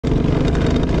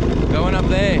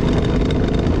there.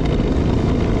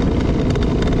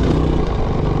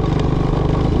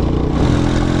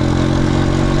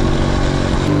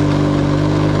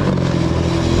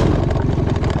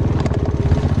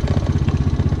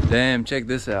 Damn, check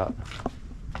this out.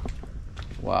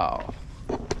 Wow.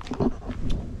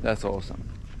 That's awesome.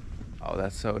 Oh,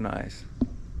 that's so nice.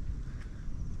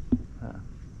 Huh.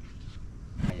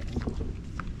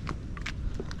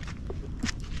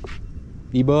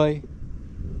 Đi bơi.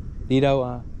 Đi đâu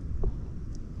à?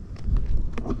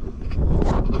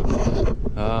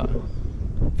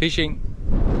 Fishing.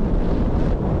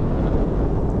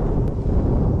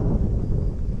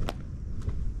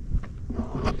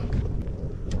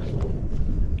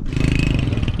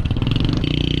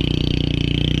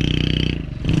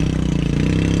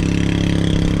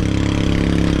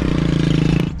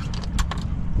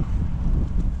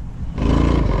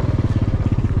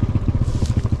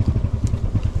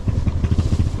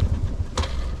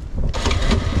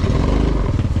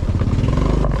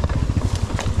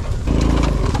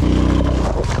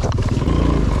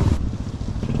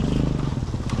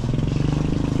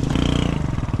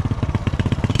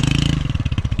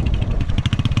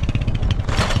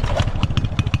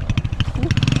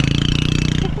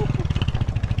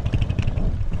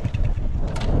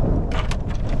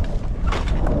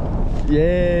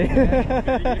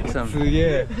 Yeah. Some.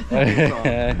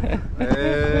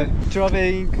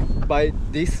 Traveling by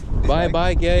this By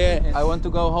bike, yeah. I want to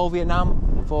go whole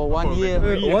Vietnam for 1 year.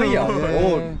 1 year. Yeah.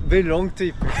 Oh, very long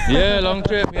trip. Yeah, long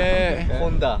trip, yeah.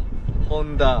 Honda.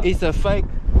 It's a fake.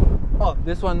 Oh,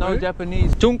 This one no really?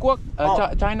 Japanese. Trung Quốc,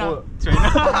 China. Oh.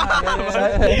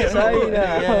 Yeah. China.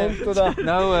 本当だ。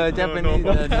No Japanese.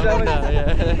 No Honda,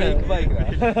 yeah. Fake bike.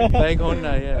 Fake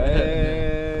Honda,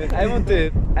 yeah. I want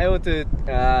to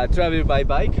travel by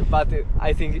bike, but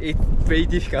I think it's very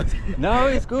difficult. No,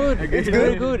 it's good. It's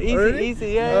Very good? good. Easy, Really?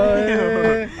 easy, yeah.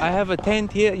 Yeah. I have a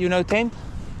tent here. You know tent?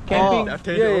 Camping. Oh,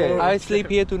 yeah. I sleep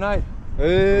here tonight. Oh,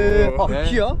 Yeah.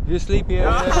 here? You sleep here.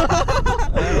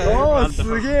 Oh,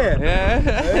 すげえ。 Yeah.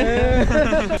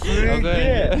 すげえ。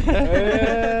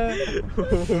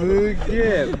すげ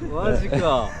え。マジ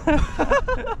か。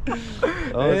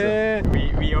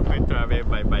We often travel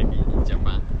by bike in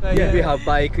Japan. Yeah, we have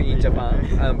bike in Japan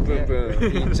and boom boom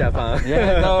in Japan.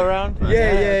 Yeah, go around.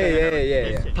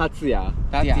 Yeah. Tatsuya.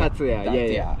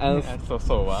 Yeah. And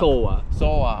Sowa. Sowa.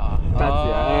 Soa.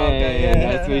 Tatsuya. Okay,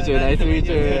 Nice to meet you. Nice to meet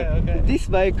you. Yeah, okay. This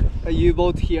bike you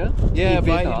bought here? Yeah, in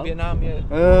buy Vietnam? in Vietnam, yeah.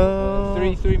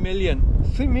 3 million.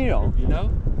 3 million? You know?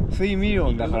 3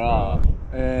 million だから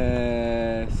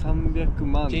300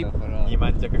万だから2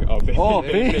万弱。Oh,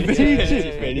 very cheap.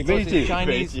 Very Very cheap.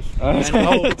 Chinese. very cheap. And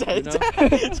old, you know?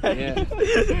 Yeah.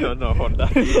 No, Honda.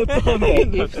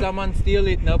 If someone steal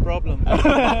it, no problem.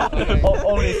 Okay.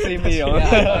 Only 3 million. Yeah,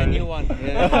 I buy a new one.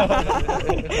 Yeah.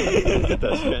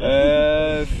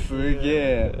 す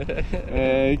げ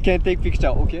え。Can take picture,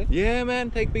 okay? Yeah, man,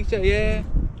 take picture. Yeah.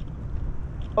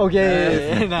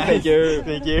 Okay. Thank you.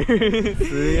 Thank you.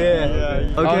 すげ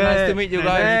え。Oh, nice to meet you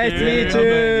guys. Nice to meet you.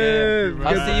 Yeah.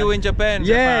 I'll see you in Japan.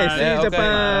 Yeah, see you in okay.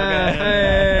 Japan.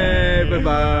 Hey, bye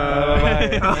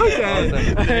bye. Okay.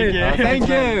 Thank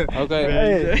you.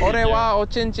 Okay. Ore wa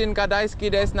ochinchin ka daisuki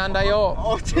desu nandayo.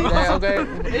 Yeah, okay.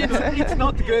 It's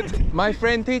not good. My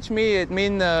friend teach me it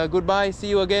mean goodbye, see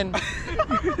you again.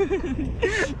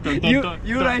 You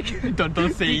like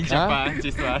Don't say in Japan.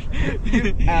 Just one.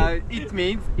 it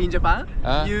means in Japan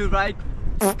you like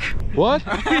What?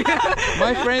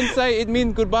 My friend say it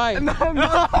means goodbye. not good.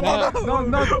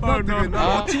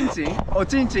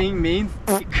 Ochinchin means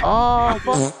Oh,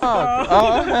 fuck.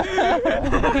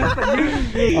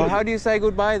 Oh, how do you say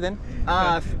goodbye then?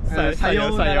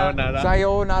 sayonara.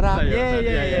 Sayonara.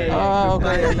 Yeah. Oh,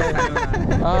 okay.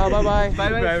 Bye bye.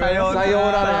 Bye.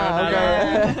 Sayonara. Okay.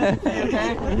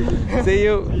 See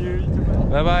you.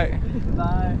 Bye bye.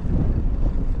 Bye.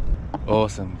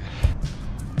 Awesome.